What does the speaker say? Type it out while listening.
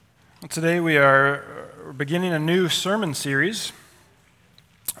Today we are beginning a new sermon series.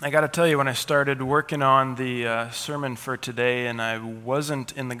 I got to tell you, when I started working on the sermon for today and I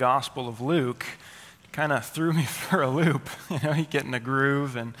wasn't in the Gospel of Luke, it kind of threw me for a loop. You get in a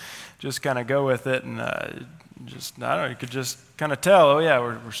groove and just kind of go with it, and I don't know, you could just kind of tell, oh yeah,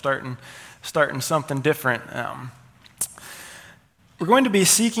 we're starting something different. We're going to be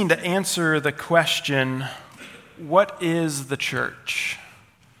seeking to answer the question, what is the church?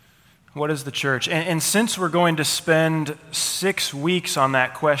 What is the church? And since we're going to spend 6 weeks on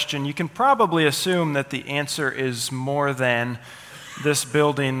that question, you can probably assume that the answer is more than this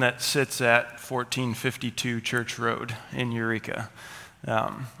building that sits at 1452 Church Road in Eureka.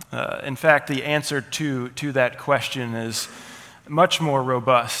 In fact, the answer to that question is much more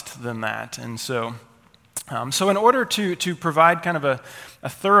robust than that. And so in order to provide kind of a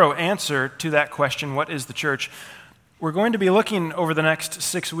thorough answer to that question, what is the church, we're going to be looking over the next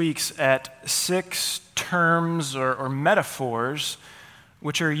 6 weeks at 6 terms or metaphors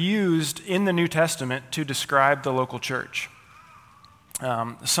which are used in the New Testament to describe the local church.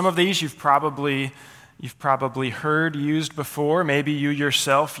 Some of these you've probably heard used before. Maybe you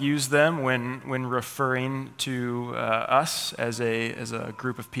yourself use them when referring to us as a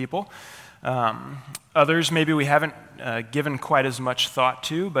group of people. Others maybe we haven't given quite as much thought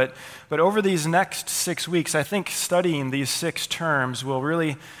to, but over these next 6 weeks, I think studying these 6 terms will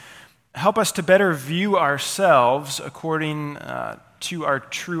really help us to better view ourselves according to our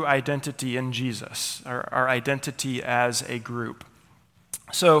true identity in Jesus, our identity as a group.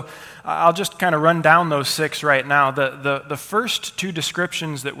 So I'll just kind of run down those 6 right now. The first 2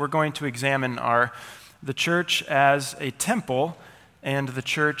 descriptions that we're going to examine are the church as a temple and the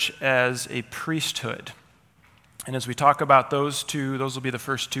church as a priesthood. And as we talk about those 2, those will be the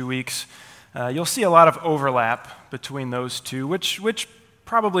first 2 weeks, you'll see a lot of overlap between those 2, which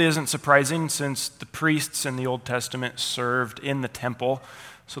probably isn't surprising since the priests in the Old Testament served in the temple,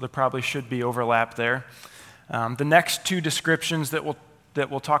 so there probably should be overlap there. The next 2 descriptions that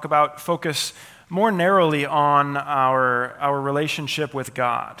we'll talk about focus more narrowly on our relationship with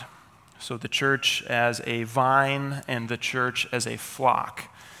God. So the church as a vine and the church as a flock.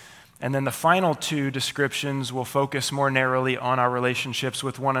 And then the final 2 descriptions will focus more narrowly on our relationships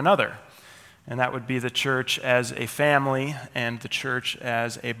with one another. And that would be the church as a family and the church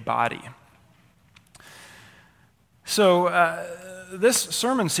as a body. So this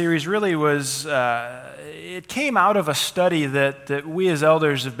sermon series really was, it came out of a study that we as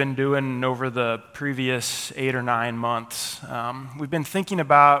elders have been doing over the previous 8 or 9 months. We've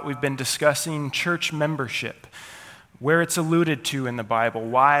been discussing church membership, where it's alluded to in the Bible,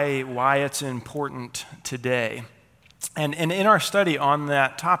 why it's important today. And in our study on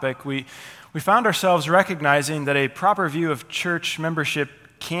that topic, we found ourselves recognizing that a proper view of church membership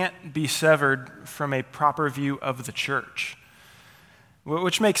can't be severed from a proper view of the church,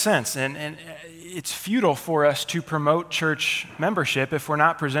 which makes sense. And it's futile for us to promote church membership if we're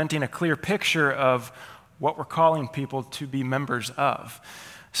not presenting a clear picture of what we're calling people to be members of.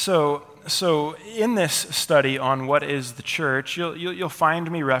 So in this study on what is the church, you'll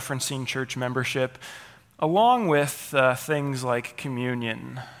find me referencing church membership along with things like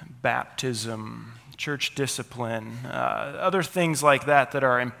communion, baptism, church discipline, other things like that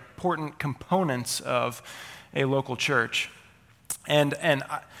are important components of a local church. And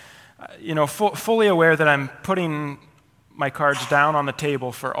fully aware that I'm putting my cards down on the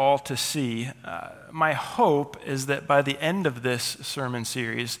table for all to see, my hope is that by the end of this sermon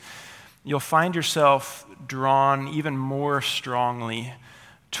series, you'll find yourself drawn even more strongly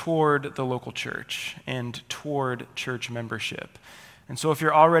toward the local church and toward church membership. And so if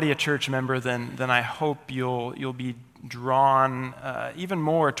you're already a church member, then I hope you'll be drawn even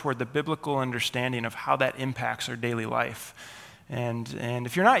more toward the biblical understanding of how that impacts our daily life. And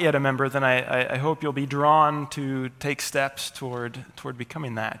if you're not yet a member, then I hope you'll be drawn to take steps toward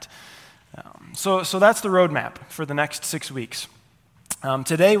becoming that. So that's the roadmap for the next 6 weeks.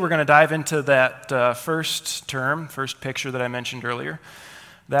 Today we're going to dive into that first picture that I mentioned earlier,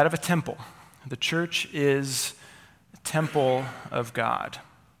 that of a temple. The church is a temple of God.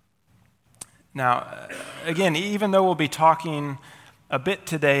 Now, again, even though we'll be talking a bit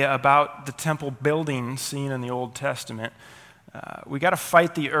today about the temple building seen in the Old Testament, we got to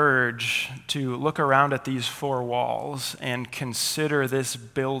fight the urge to look around at these 4 walls and consider this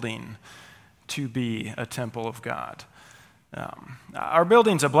building to be a temple of God. Our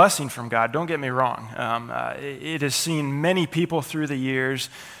building's a blessing from God, don't get me wrong. It has seen many people through the years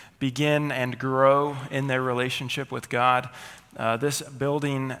begin and grow in their relationship with God. This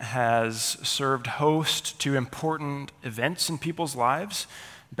building has served host to important events in people's lives,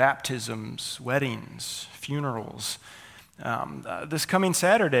 baptisms, weddings, funerals. This coming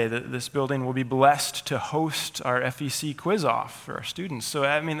Saturday, this building will be blessed to host our FEC quiz-off for our students. So,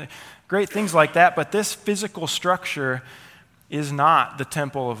 great things like that, but this physical structure is not the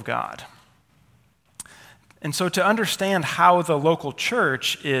temple of God. And so to understand how the local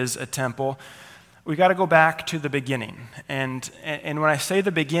church is a temple, we got to go back to the beginning. And when I say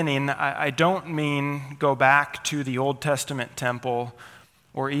the beginning, I don't mean go back to the Old Testament temple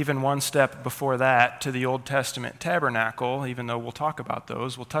or even one step before that to the Old Testament tabernacle, even though we'll talk about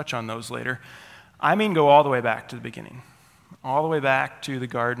those. We'll touch on those later. I mean go all the way back to the beginning, all the way back to the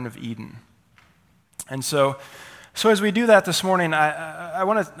Garden of Eden. And so as we do that this morning, I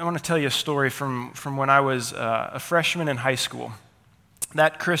want to tell you a story from when I was a freshman in high school.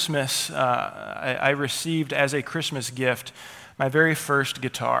 That Christmas, I received as a Christmas gift my very first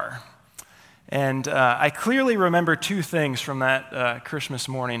guitar. And I clearly remember two things from that Christmas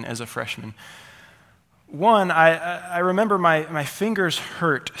morning as a freshman. One, I remember my fingers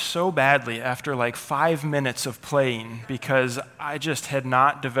hurt so badly after like 5 minutes of playing because I just had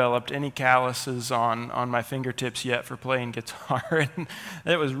not developed any calluses on my fingertips yet for playing guitar. And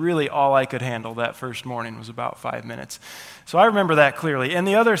it was really all I could handle that first morning was about 5 minutes. So I remember that clearly. And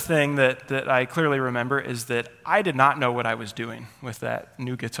the other thing that I clearly remember is that I did not know what I was doing with that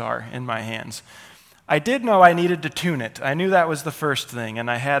new guitar in my hands. I did know I needed to tune it. I knew that was the first thing, and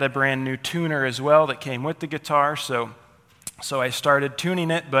I had a brand new tuner as well that came with the guitar, so I started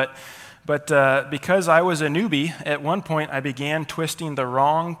tuning it, but because I was a newbie, at one point I began twisting the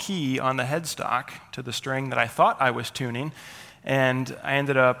wrong key on the headstock to the string that I thought I was tuning, and I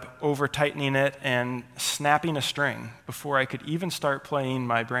ended up over-tightening it and snapping a string before I could even start playing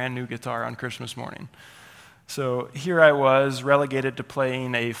my brand new guitar on Christmas morning. So here I was, relegated to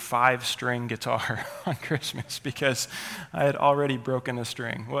playing a 5-string guitar on Christmas because I had already broken a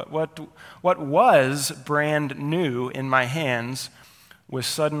string. What was brand new in my hands was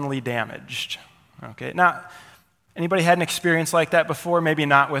suddenly damaged. Okay, now, anybody had an experience like that before? Maybe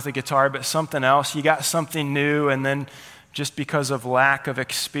not with a guitar, but something else. You got something new, and then just because of lack of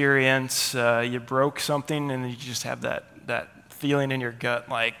experience, you broke something, and you just have that feeling in your gut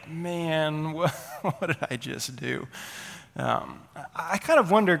like, man, what did I just do? I kind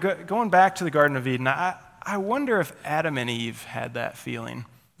of wonder, going back to the Garden of Eden, I wonder if Adam and Eve had that feeling.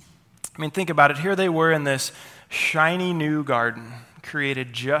 I mean, think about it. Here they were in this shiny new garden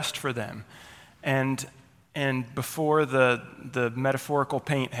created just for them. And before the metaphorical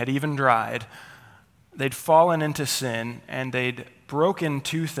paint had even dried, they'd fallen into sin and they'd broken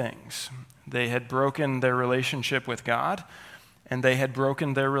two things. They had broken their relationship with God, and they had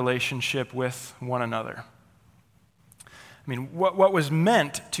broken their relationship with one another. I mean, what was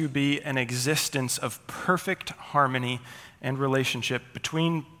meant to be an existence of perfect harmony and relationship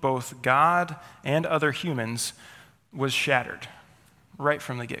between both God and other humans was shattered right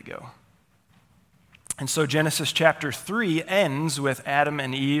from the get-go. And so Genesis chapter 3 ends with Adam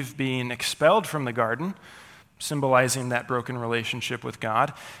and Eve being expelled from the garden, symbolizing that broken relationship with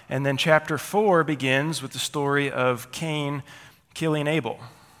God. And then chapter 4 begins with the story of Cain killing Abel,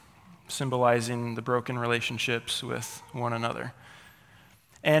 symbolizing the broken relationships with one another.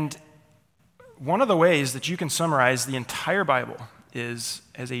 And one of the ways that you can summarize the entire Bible is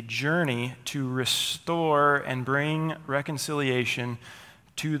as a journey to restore and bring reconciliation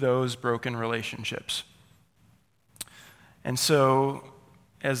to those broken relationships. And so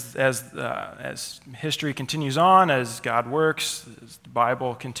as history continues on, as God works, as the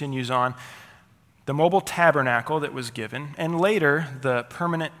Bible continues on, the mobile tabernacle that was given, and later the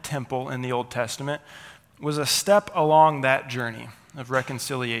permanent temple in the Old Testament, was a step along that journey of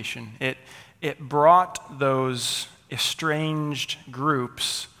reconciliation. It brought those estranged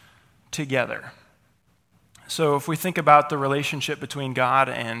groups together. So if we think about the relationship between God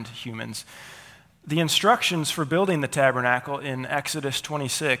and humans, the instructions for building the tabernacle in Exodus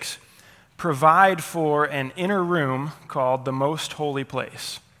 26 provide for an inner room called the Most Holy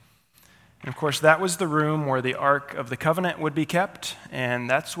Place. And of course, that was the room where the Ark of the Covenant would be kept, and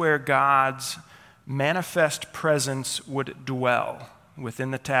that's where God's manifest presence would dwell within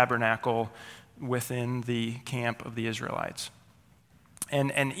the tabernacle, within the camp of the Israelites.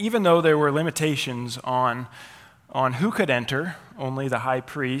 And even though there were limitations on who could enter, only the high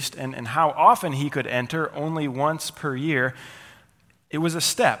priest, and how often he could enter, only once per year, it was a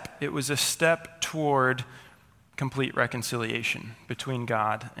step. It was a step toward complete reconciliation between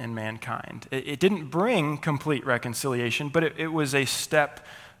God and mankind. It didn't bring complete reconciliation, but it was a step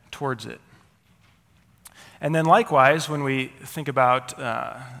towards it. And then likewise, when we think about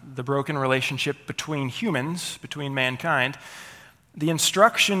the broken relationship between humans, between mankind, The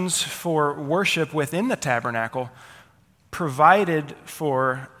instructions for worship within the tabernacle provided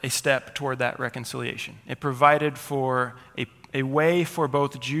for a step toward that reconciliation. It provided for a way for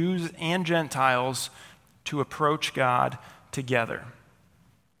both Jews and Gentiles to approach God together.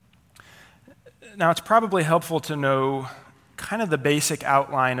 Now, it's probably helpful to know kind of the basic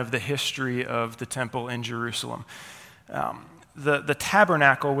outline of the history of the temple in Jerusalem. The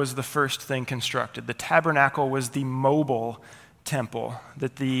tabernacle was the first thing constructed. The tabernacle was the mobile temple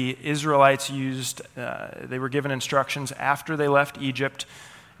that the Israelites used. They were given instructions after they left Egypt,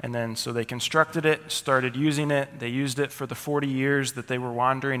 and then so they constructed it, started using it. They used it for the 40 years that they were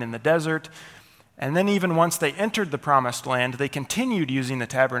wandering in the desert. And then even once they entered the promised land, they continued using the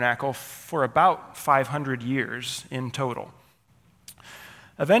tabernacle for about 500 years in total.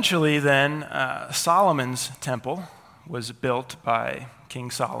 Eventually then, Solomon's temple was built by King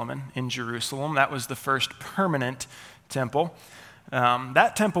Solomon in Jerusalem. That was the first permanent temple.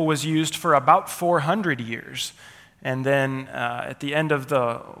 That temple was used for about 400 years. And then at the end of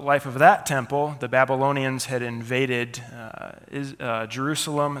the life of that temple, the Babylonians had invaded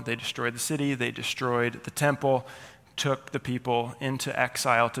Jerusalem. They destroyed the city. They destroyed the temple, took the people into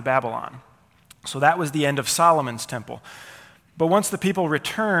exile to Babylon. So that was the end of Solomon's temple. But once the people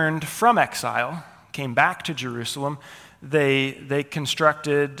returned from exile, came back to Jerusalem, they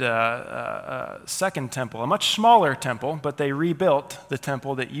constructed a second temple, a much smaller temple, but they rebuilt the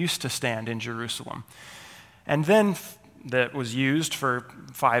temple that used to stand in Jerusalem. And then that was used for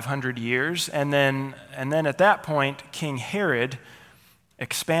 500 years. And then at that point, King Herod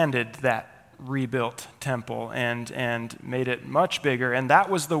expanded that rebuilt temple and made it much bigger. And that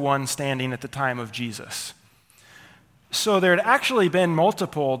was the one standing at the time of Jesus. So there had actually been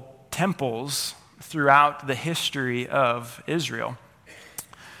multiple temples throughout the history of Israel.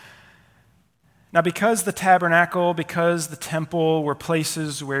 Now, because the tabernacle, because the temple were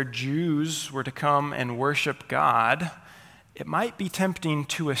places where Jews were to come and worship God, it might be tempting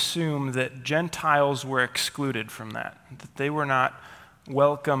to assume that Gentiles were excluded from that they were not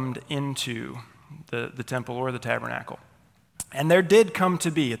welcomed into the temple or the tabernacle. And there did come to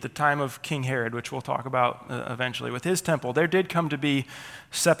be, at the time of King Herod, which we'll talk about eventually, with his temple, there did come to be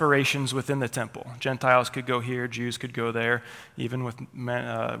separations within the temple. Gentiles could go here, Jews could go there, even with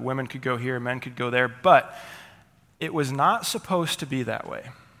men, women could go here, men could go there. But it was not supposed to be that way.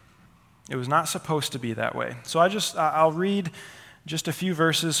 It was not supposed to be that way. So I'll read just a few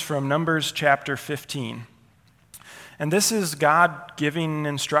verses from Numbers chapter 15. And this is God giving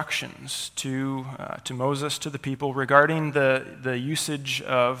instructions to Moses, to the people, regarding the usage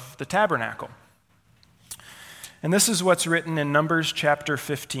of the tabernacle. And this is what's written in Numbers chapter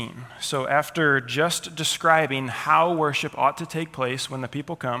 15. So after just describing how worship ought to take place when the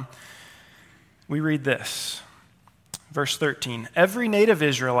people come, we read this. Verse 13, "Every native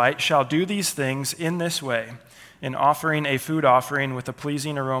Israelite shall do these things in this way, in offering a food offering with a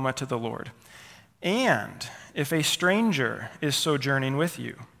pleasing aroma to the Lord. And if a stranger is sojourning with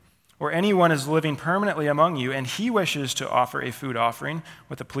you, or anyone is living permanently among you, and he wishes to offer a food offering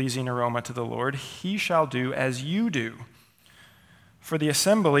with a pleasing aroma to the Lord, he shall do as you do. For the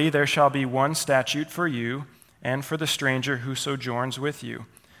assembly there shall be one statute for you and for the stranger who sojourns with you,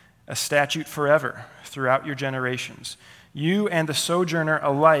 a statute forever throughout your generations. You and the sojourner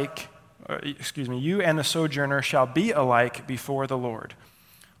shall be alike before the Lord.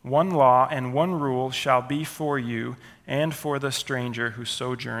 One law and one rule shall be for you and for the stranger who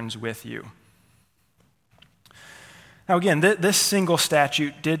sojourns with you." Now again, this single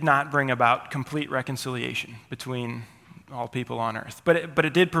statute did not bring about complete reconciliation between all people on earth, but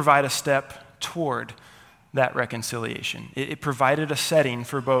it did provide a step toward that reconciliation. It provided a setting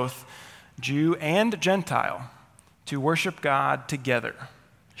for both Jew and Gentile to worship God together,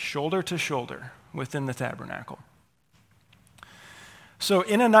 shoulder to shoulder, within the tabernacle. So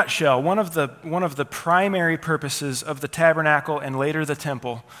in a nutshell, one of the primary purposes of the tabernacle and later the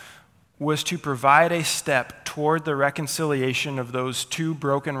temple was to provide a step toward the reconciliation of those two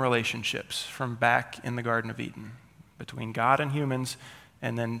broken relationships from back in the Garden of Eden, between God and humans,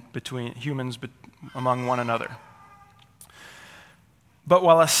 and then between humans among one another. But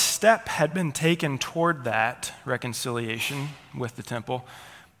while a step had been taken toward that reconciliation with the temple,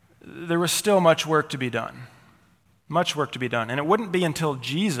 there was still much work to be done. Much work to be done. And it wouldn't be until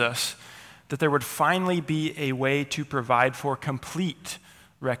Jesus that there would finally be a way to provide for complete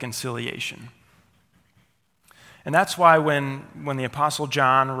reconciliation. And that's why when the Apostle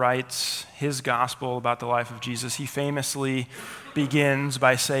John writes his gospel about the life of Jesus, he famously begins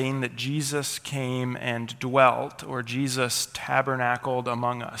by saying that Jesus came and dwelt, or Jesus tabernacled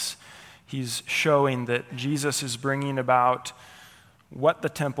among us. He's showing that Jesus is bringing about what the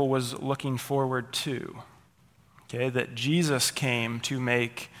temple was looking forward to. Okay, that Jesus came to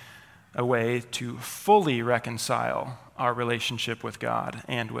make a way to fully reconcile our relationship with God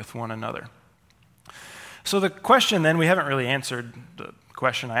and with one another. So the question then, we haven't really answered the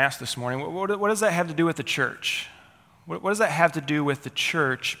question I asked this morning. What does that have to do with the church? What does that have to do with the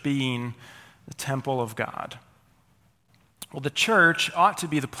church being the temple of God? Well, the church ought to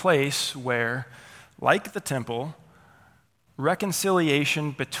be the place where, like the temple,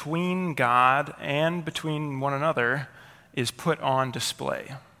 reconciliation between God and between one another is put on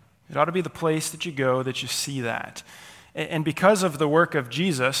display. It ought to be the place that you go, that you see that. And because of the work of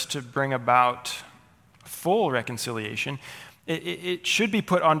Jesus to bring about full reconciliation, it should be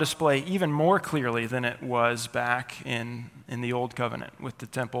put on display even more clearly than it was back in the Old Covenant with the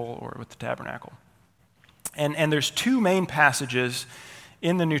temple or with the tabernacle. And there's two main passages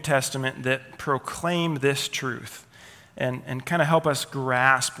in the New Testament that proclaim this truth and kind of help us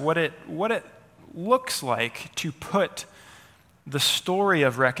grasp what it looks like to put the story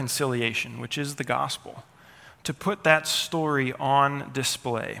of reconciliation, which is the gospel, to put that story on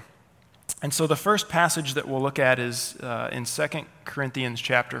display. And so the first passage that we'll look at is in 2 Corinthians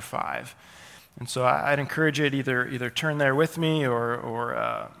chapter 5. And so I'd encourage you to either turn there with me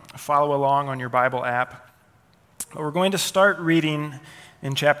or follow along on your Bible app. But we're going to start reading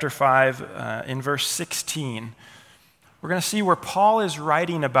in chapter 5 in verse 16. We're going to see where Paul is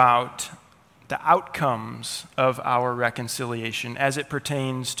writing about the outcomes of our reconciliation as it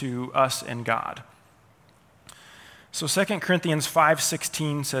pertains to us and God. So 2 Corinthians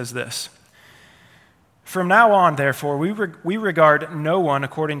 5:16 says this: "From now on, therefore, we regard no one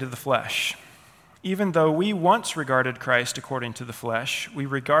according to the flesh. Even though we once regarded Christ according to the flesh, we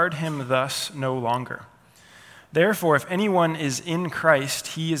regard him thus no longer. Therefore, if anyone is in Christ,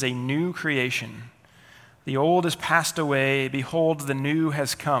 he is a new creation. The old is passed away, behold, the new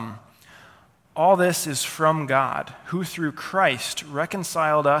has come. All this is from God, who through Christ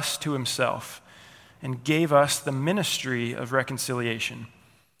reconciled us to himself and gave us the ministry of reconciliation.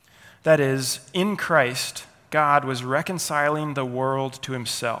 That is, in Christ, God was reconciling the world to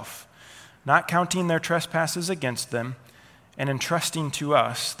himself, not counting their trespasses against them, and entrusting to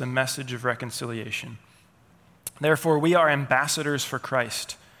us the message of reconciliation. Therefore, we are ambassadors for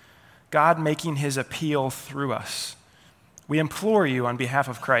Christ, God making his appeal through us. We implore you on behalf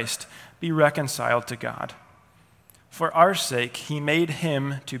of Christ, be reconciled to God. For our sake, he made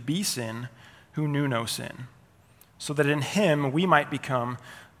him to be sin who knew no sin, so that in him we might become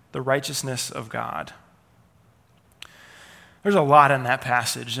the righteousness of God." There's a lot in that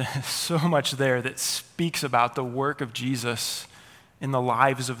passage, so much there that speaks about the work of Jesus in the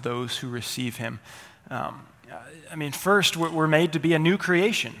lives of those who receive him. First, we're made to be a new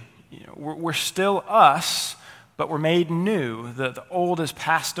creation. We're still us, but we're made new. The old has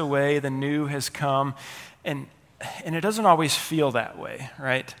passed away, the new has come, and it doesn't always feel that way,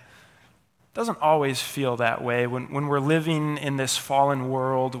 right? It doesn't always feel that way when we're living in this fallen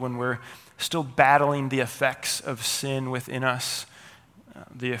world, when we're still battling the effects of sin within us,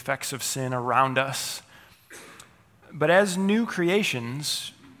 the effects of sin around us. But as new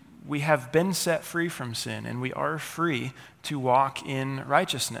creations, we have been set free from sin, and we are free to walk in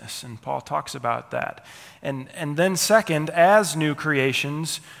righteousness, and Paul talks about that. And then second, as new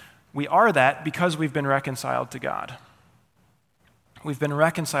creations, we are that because we've been reconciled to God. We've been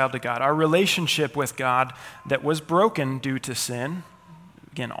reconciled to God. Our relationship with God that was broken due to sin,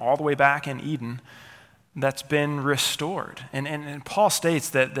 again, all the way back in Eden, that's been restored. And Paul states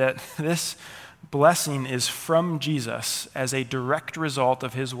that this blessing is from Jesus as a direct result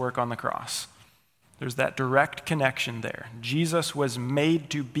of his work on the cross. There's that direct connection there. Jesus was made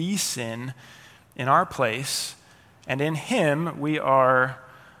to be sin in our place, and in him we are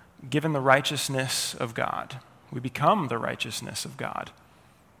given the righteousness of God. We become the righteousness of God.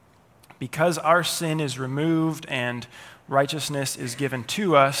 Because our sin is removed and righteousness is given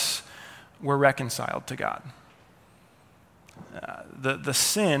to us, we're reconciled to God. The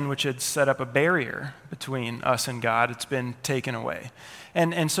sin which had set up a barrier between us and God, it's been taken away.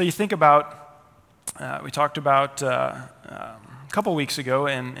 And so you think about, we talked about a couple weeks ago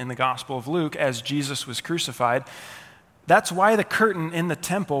in the Gospel of Luke, as Jesus was crucified, that's why the curtain in the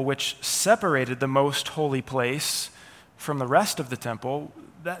temple, which separated the most holy place from the rest of the temple,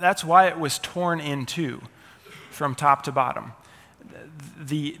 that's why it was torn in two from top to bottom.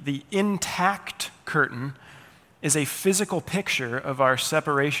 The intact curtain is a physical picture of our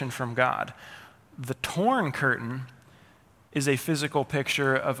separation from God. The torn curtain is a physical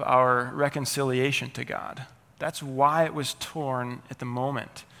picture of our reconciliation to God. That's why it was torn at the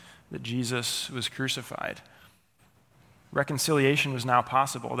moment that Jesus was crucified. Reconciliation was now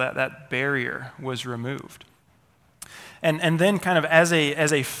possible. That barrier was removed. And then kind of as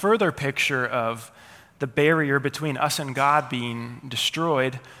a further picture of the barrier between us and God being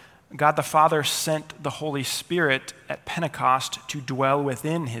destroyed, God the Father sent the Holy Spirit at Pentecost to dwell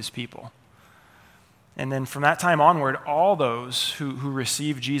within his people. And then from that time onward, all those who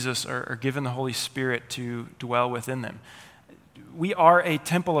receive Jesus are given the Holy Spirit to dwell within them. We are a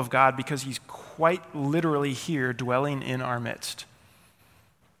temple of God because he's quite literally here dwelling in our midst.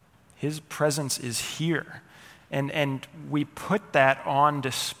 His presence is here. And we put that on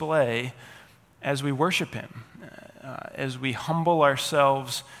display as we worship him, as we humble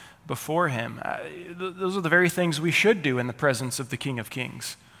ourselves before him. Those are the very things we should do in the presence of the King of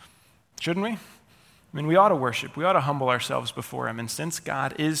Kings, shouldn't we? I mean, we ought to worship. We ought to humble ourselves before him. And since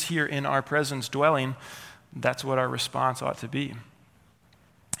God is here in our presence dwelling, that's what our response ought to be.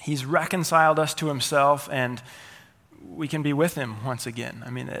 He's reconciled us to himself, and we can be with him once again. I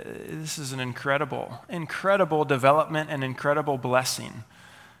mean, this is an incredible development and incredible blessing.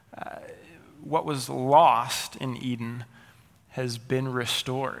 What was lost in Eden has been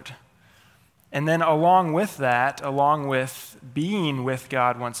restored. And then along with that, along with being with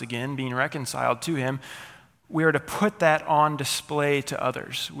God once again, being reconciled to him, we are to put that on display to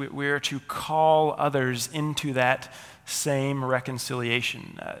others. We are to call others into that same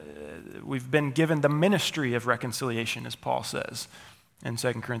reconciliation. We've been given the ministry of reconciliation, as Paul says in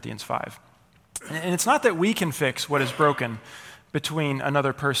 2 Corinthians 5. And it's not that we can fix what is broken between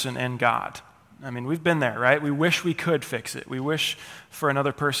another person and God. I mean, we've been there, right? We wish we could fix it. We wish for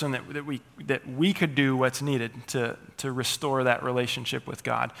another person that we could do what's needed to restore that relationship with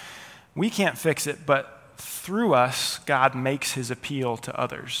God. We can't fix it, but through us, God makes his appeal to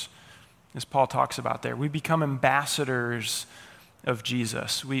others, as Paul talks about there. We become ambassadors of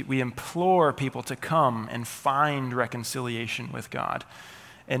Jesus. We implore people to come and find reconciliation with God.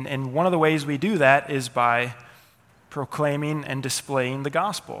 And one of the ways we do that is by proclaiming and displaying the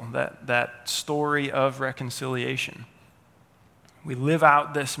gospel, that story of reconciliation. We live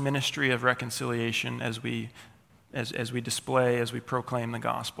out this ministry of reconciliation as we display, as we proclaim the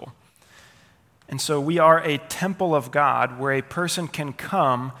gospel. And so we are a temple of God where a person can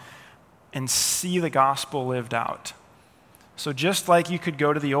come and see the gospel lived out. So just like you could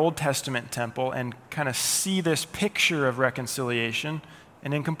go to the Old Testament temple and kind of see this picture of reconciliation,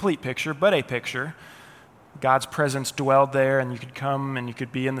 an incomplete picture, but a picture, God's presence dwelled there, and you could come and you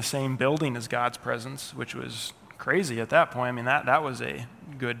could be in the same building as God's presence, which was crazy at that point. I mean, that was a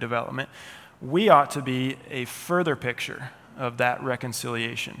good development. We ought to be a further picture of that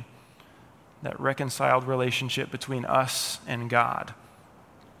reconciliation, that reconciled relationship between us and God.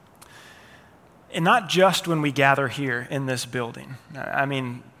 And not just when we gather here in this building. I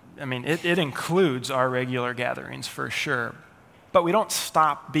mean, it includes our regular gatherings for sure. But we don't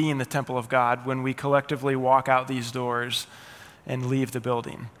stop being the temple of God when we collectively walk out these doors and leave the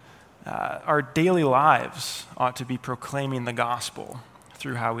building. Our daily lives ought to be proclaiming the gospel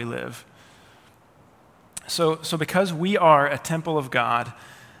through how we live. So because we are a temple of God,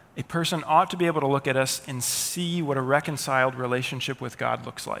 a person ought to be able to look at us and see what a reconciled relationship with God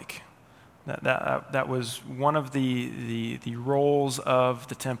looks like. That was one of the roles of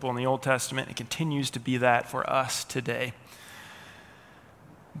the temple in the Old Testament. It continues to be that for us today.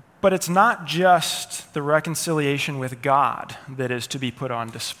 But it's not just the reconciliation with God that is to be put on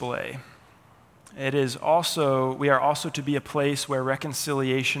display. We are also to be a place where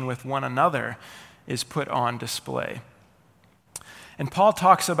reconciliation with one another is put on display. And Paul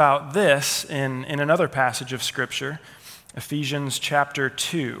talks about this in another passage of Scripture, Ephesians chapter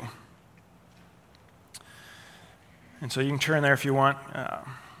 2. And so you can turn there if you want.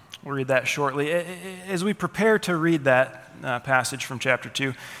 We'll read that shortly. As we prepare to read that passage from chapter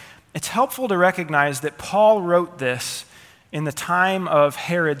 2, it's helpful to recognize that Paul wrote this in the time of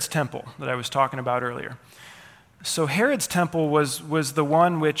Herod's temple that I was talking about earlier. So Herod's temple was the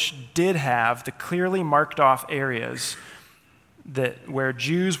one which did have the clearly marked off areas where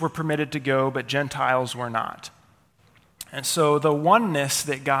Jews were permitted to go, but Gentiles were not. And so the oneness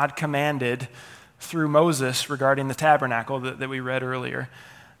that God commanded through Moses regarding the tabernacle that we read earlier,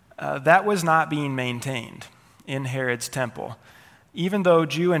 that was not being maintained in Herod's temple. Even though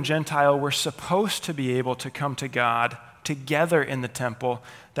Jew and Gentile were supposed to be able to come to God together in the temple,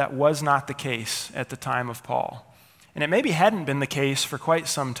 that was not the case at the time of Paul. And it maybe hadn't been the case for quite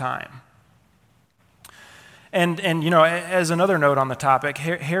some time. And as another note on the topic,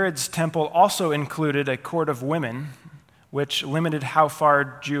 Herod's temple also included a court of women, which limited how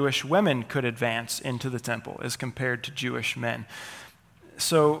far Jewish women could advance into the temple as compared to Jewish men.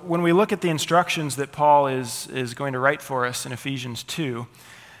 so when we look at the instructions that Paul is going to write for us in Ephesians 2,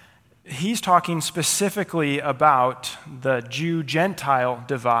 he's talking specifically about the Jew-Gentile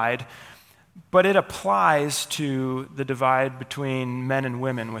divide, but it applies to the divide between men and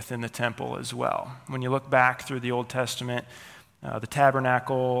women within the temple as well. When you look back through the Old Testament, the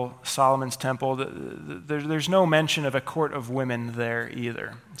tabernacle, Solomon's temple, there's no mention of a court of women there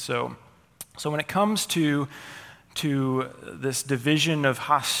either. So when it comes to this division of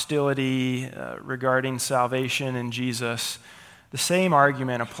hostility regarding salvation in Jesus, the same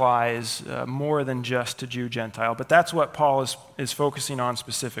argument applies more than just to Jew-Gentile, but that's what Paul is focusing on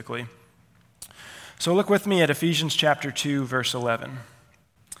specifically. So look with me at Ephesians chapter 2, verse 11.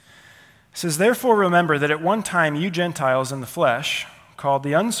 It says, "Therefore remember that at one time you Gentiles in the flesh, called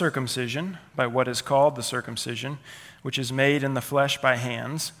the uncircumcision by what is called the circumcision, which is made in the flesh by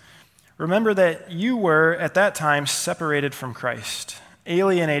hands, remember that you were at that time separated from Christ,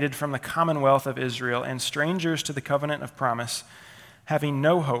 alienated from the commonwealth of Israel, and strangers to the covenant of promise, having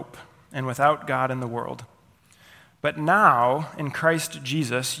no hope and without God in the world. But now, in Christ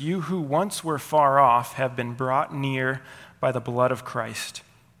Jesus, you who once were far off have been brought near by the blood of Christ.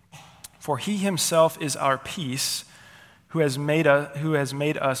 For he himself is our peace, who has made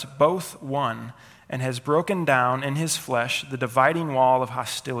us both one, and has broken down in his flesh the dividing wall of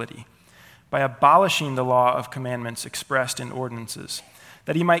hostility, by abolishing the law of commandments expressed in ordinances,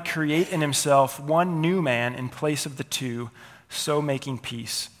 that he might create in himself one new man in place of the two, so making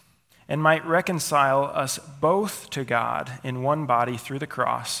peace, and might reconcile us both to God in one body through the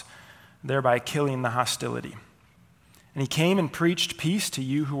cross, thereby killing the hostility. And he came and preached peace to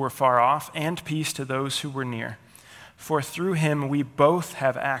you who were far off, and peace to those who were near. For through him we both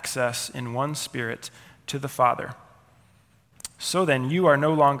have access in one Spirit to the Father. So then you are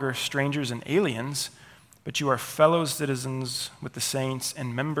no longer strangers and aliens, but you are fellow citizens with the saints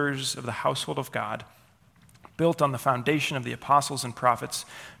and members of the household of God, built on the foundation of the apostles and prophets,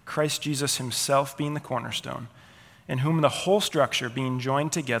 Christ Jesus himself being the cornerstone, in whom the whole structure, being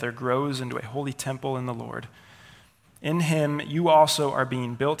joined together, grows into a holy temple in the Lord. In him you also are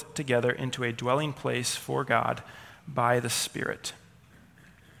being built together into a dwelling place for God by the Spirit."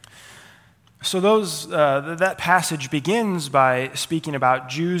 So that passage begins by speaking about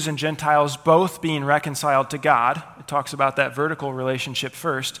Jews and Gentiles both being reconciled to God. It talks about that vertical relationship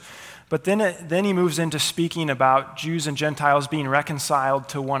first. But then he moves into speaking about Jews and Gentiles being reconciled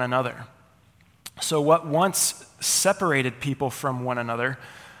to one another. So what once separated people from one another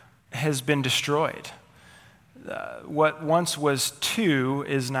has been destroyed. What once was two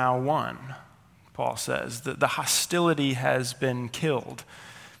is now one, Paul says. The hostility has been killed.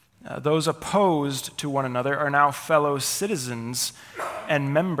 Those opposed to one another are now fellow citizens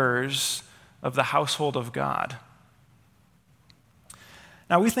and members of the household of God.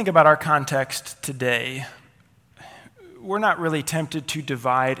 Now, we think about our context today. We're not really tempted to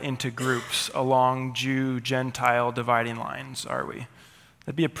divide into groups along Jew-Gentile dividing lines, are we?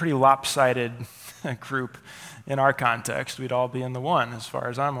 That'd be a pretty lopsided group in our context. We'd all be in the one, as far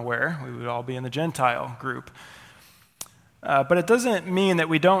as I'm aware. We would all be in the Gentile group. But it doesn't mean that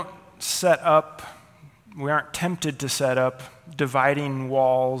we aren't tempted to set up dividing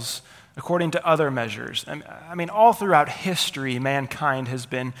walls according to other measures. I mean, all throughout history, mankind has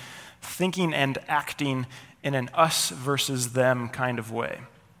been thinking and acting in an us versus them kind of way.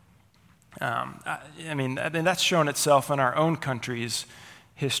 That's shown itself in our own country's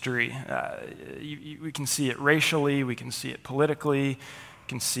history. We can see it racially, we can see it politically, we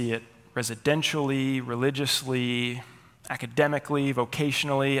can see it residentially, religiously, academically,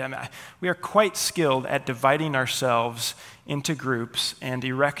 vocationally. We are quite skilled at dividing ourselves into groups and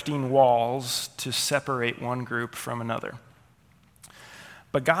erecting walls to separate one group from another.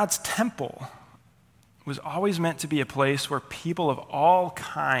 But God's temple was always meant to be a place where people of all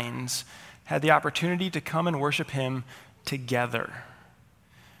kinds had the opportunity to come and worship him together.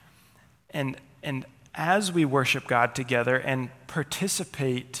 And as we worship God together and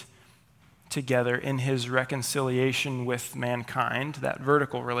participate together in his reconciliation with mankind, that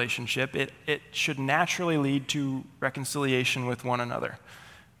vertical relationship, it should naturally lead to reconciliation with one another.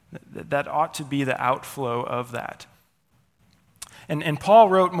 That ought to be the outflow of that. And Paul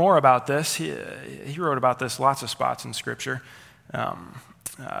wrote more about this. He wrote about this lots of spots in Scripture.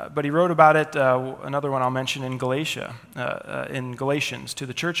 But he wrote about it, another one I'll mention in Galatians, to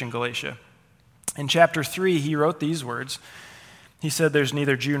the church in Galatia. In chapter 3, he wrote these words. He said, "There's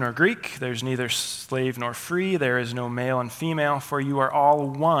neither Jew nor Greek, there's neither slave nor free, there is no male and female, for you are all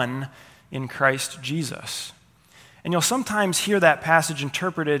one in Christ Jesus." And you'll sometimes hear that passage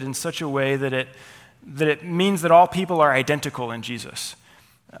interpreted in such a way that it means that all people are identical in Jesus.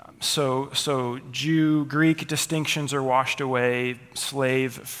 So Jew, Greek distinctions are washed away,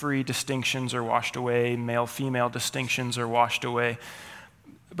 slave, free distinctions are washed away, male, female distinctions are washed away.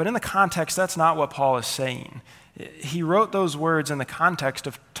 But in the context, that's not what Paul is saying. He wrote those words in the context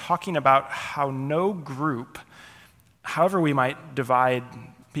of talking about how no group, however we might divide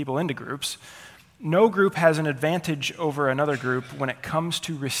people into groups, no group has an advantage over another group when it comes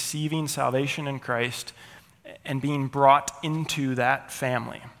to receiving salvation in Christ and being brought into that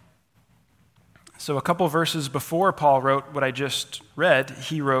family. So a couple verses before Paul wrote what I just read,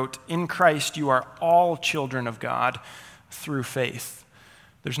 he wrote, "In Christ you are all children of God through faith."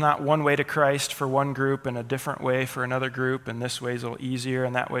 There's not one way to Christ for one group and a different way for another group, and this way's a little easier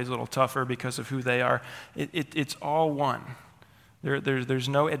and that way's a little tougher because of who they are. It's all one. There's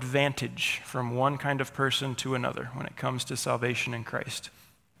no advantage from one kind of person to another when it comes to salvation in Christ.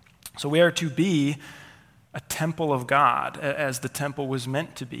 So we are to be a temple of God, as the temple was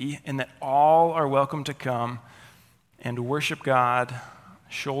meant to be, in that all are welcome to come and worship God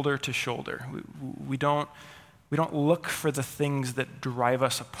shoulder to shoulder. We don't look for the things that drive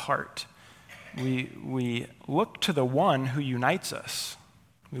us apart. We look to the one who unites us.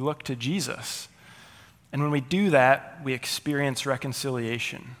 We look to Jesus. And when we do that, we experience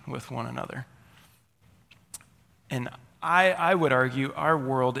reconciliation with one another. And I would argue our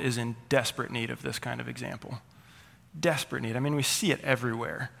world is in desperate need of this kind of example. Desperate need. I mean, we see it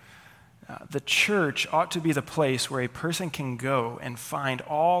everywhere. The church ought to be the place where a person can go and find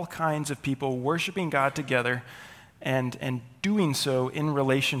all kinds of people worshiping God together and doing so in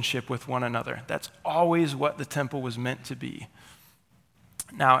relationship with one another. That's always what the temple was meant to be.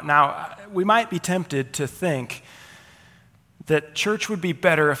 Now, we might be tempted to think that church would be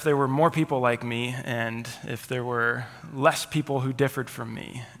better if there were more people like me and if there were less people who differed from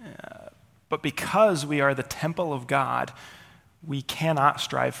me. But because we are the temple of God, we cannot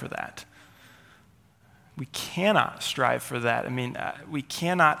strive for that. We cannot strive for that. I mean, we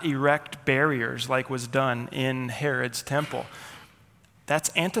cannot erect barriers like was done in Herod's temple.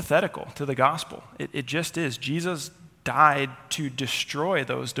 That's antithetical to the gospel. It just is. Jesus died to destroy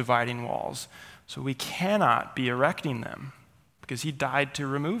those dividing walls. So we cannot be erecting them because he died to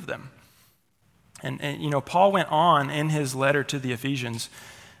remove them. And Paul went on in his letter to the Ephesians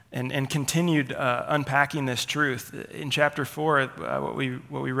and continued unpacking this truth. In chapter 4, what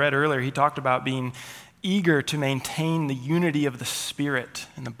we read earlier, he talked about being eager to maintain the unity of the Spirit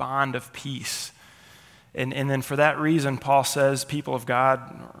and the bond of peace. And then for that reason, Paul says people of God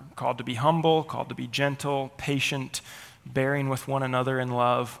are called to be humble, called to be gentle, patient, bearing with one another in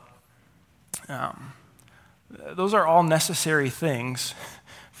love. Those are all necessary things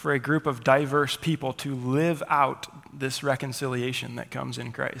for a group of diverse people to live out this reconciliation that comes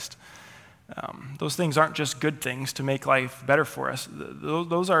in Christ. Those things aren't just good things to make life better for us.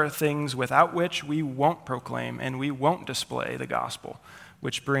 Those are things without which we won't proclaim and we won't display the gospel,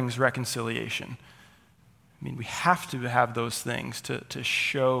 which brings reconciliation. I mean, we have to have those things to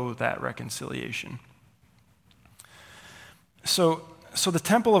show that reconciliation. So the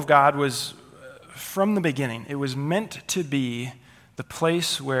temple of God was, from the beginning, it was meant to be the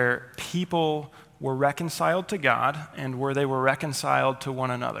place where people were reconciled to God and where they were reconciled to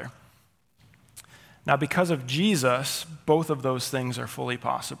one another. Now, because of Jesus, both of those things are fully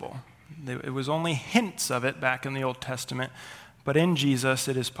possible. It was only hints of it back in the Old Testament, but in Jesus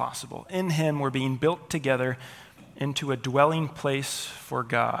it is possible. In him we're being built together into a dwelling place for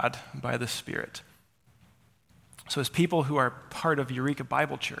God by the Spirit. So as people who are part of Eureka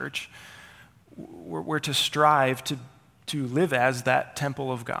Bible Church, we're to strive to live as that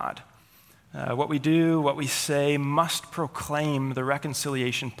temple of God. What we do, what we say must proclaim the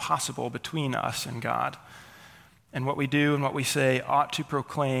reconciliation possible between us and God. And what we do and what we say ought to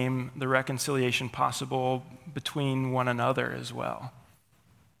proclaim the reconciliation possible between one another as well.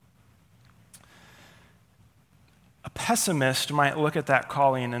 A pessimist might look at that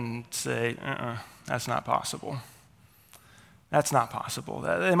calling and say, that's not possible. That's not possible.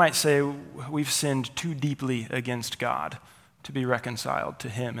 They might say, we've sinned too deeply against God to be reconciled to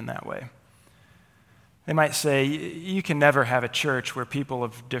him in that way. They might say, you can never have a church where people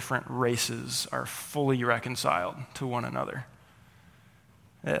of different races are fully reconciled to one another.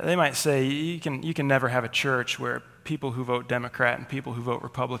 They might say, you can never have a church where people who vote Democrat and people who vote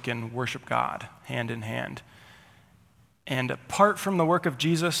Republican worship God hand in hand. And apart from the work of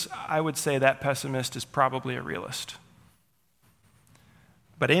Jesus, I would say that pessimist is probably a realist.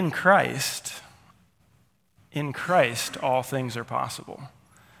 But in Christ, all things are possible.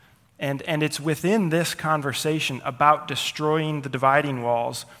 And it's within this conversation about destroying the dividing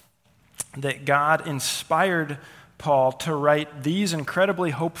walls that God inspired Paul to write these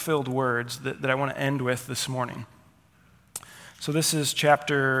incredibly hope-filled words that I want to end with this morning. So this is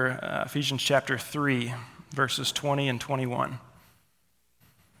Ephesians chapter 3, verses 20 and 21.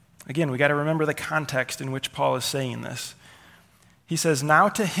 Again, we got to remember the context in which Paul is saying this. He says, "Now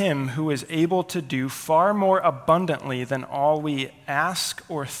to him who is able to do far more abundantly than all we ask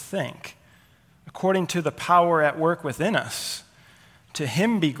or think, according to the power at work within us, to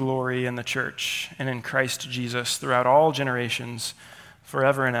him be glory in the church and in Christ Jesus throughout all generations,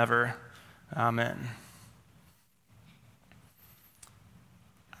 forever and ever. Amen."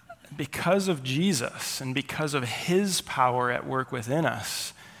 Because of Jesus and because of his power at work within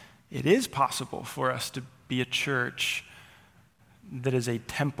us, it is possible for us to be a church that is a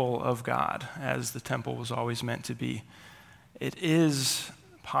temple of God, as the temple was always meant to be. It is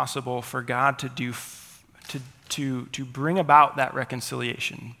possible for God to bring about that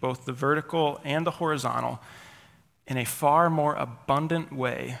reconciliation, both the vertical and the horizontal, in a far more abundant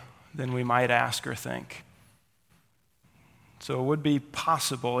way than we might ask or think. So it would be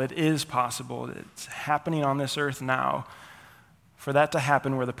possible, it is possible, it's happening on this earth now, for that to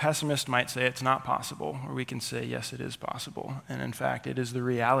happen where the pessimist might say it's not possible, or we can say, yes, it is possible. And in fact, it is the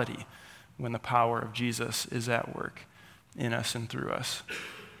reality when the power of Jesus is at work in us and through us.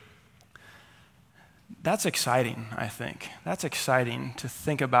 That's exciting, I think. That's exciting to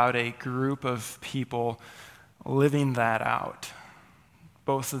think about a group of people living that out,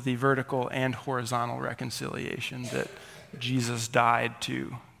 both of the vertical and horizontal reconciliation that Jesus died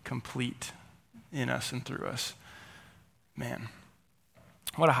to complete in us and through us. Man,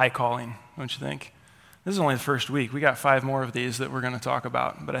 what a high calling, don't you think? This is only the first week. We got 5 more of these that we're going to talk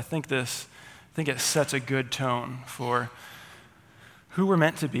about, but I think it sets a good tone for who we're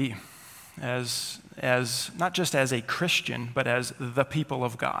meant to be as not just as a Christian, but as the people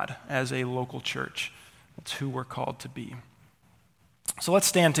of God, as a local church. That's who we're called to be. So let's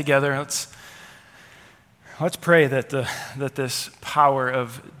stand together. Let's pray that this power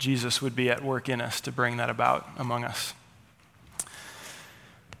of Jesus would be at work in us to bring that about among us.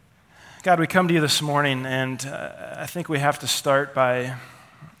 God, we come to you this morning, and I think we have to start by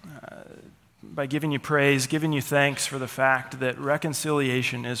giving you praise, giving you thanks for the fact that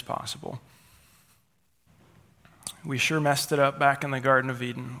reconciliation is possible. We sure messed it up back in the Garden of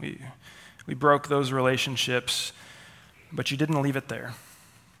Eden. We broke those relationships, but you didn't leave it there.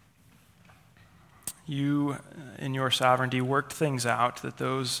 You, in your sovereignty, worked things out that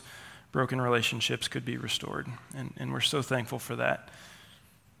those broken relationships could be restored, and we're so thankful for that.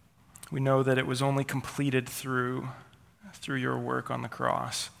 We know that it was only completed through your work on the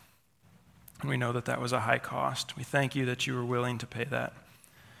cross, and we know that that was a high cost. We thank you that you were willing to pay that.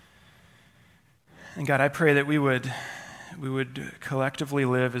 And God, I pray that we would collectively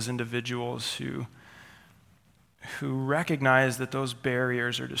live as individuals who recognize that those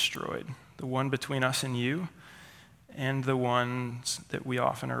barriers are destroyed, the one between us and you, and the ones that we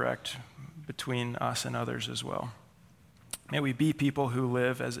often erect between us and others as well. May we be people who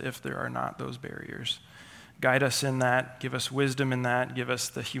live as if there are not those barriers. Guide us in that, give us wisdom in that, give us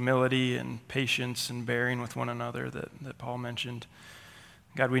the humility and patience and bearing with one another that Paul mentioned.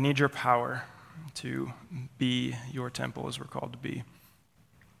 God, we need your power to be your temple as we're called to be.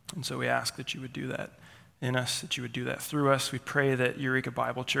 And so we ask that you would do that in us, that you would do that through us. We pray that Eureka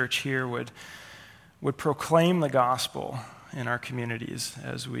Bible Church here would proclaim the gospel in our communities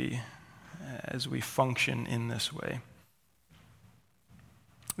as we function in this way.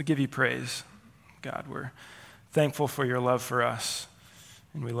 We give you praise, God. We're thankful for your love for us,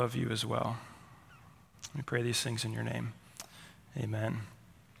 and we love you as well. We pray these things in your name. Amen.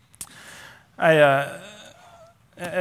 I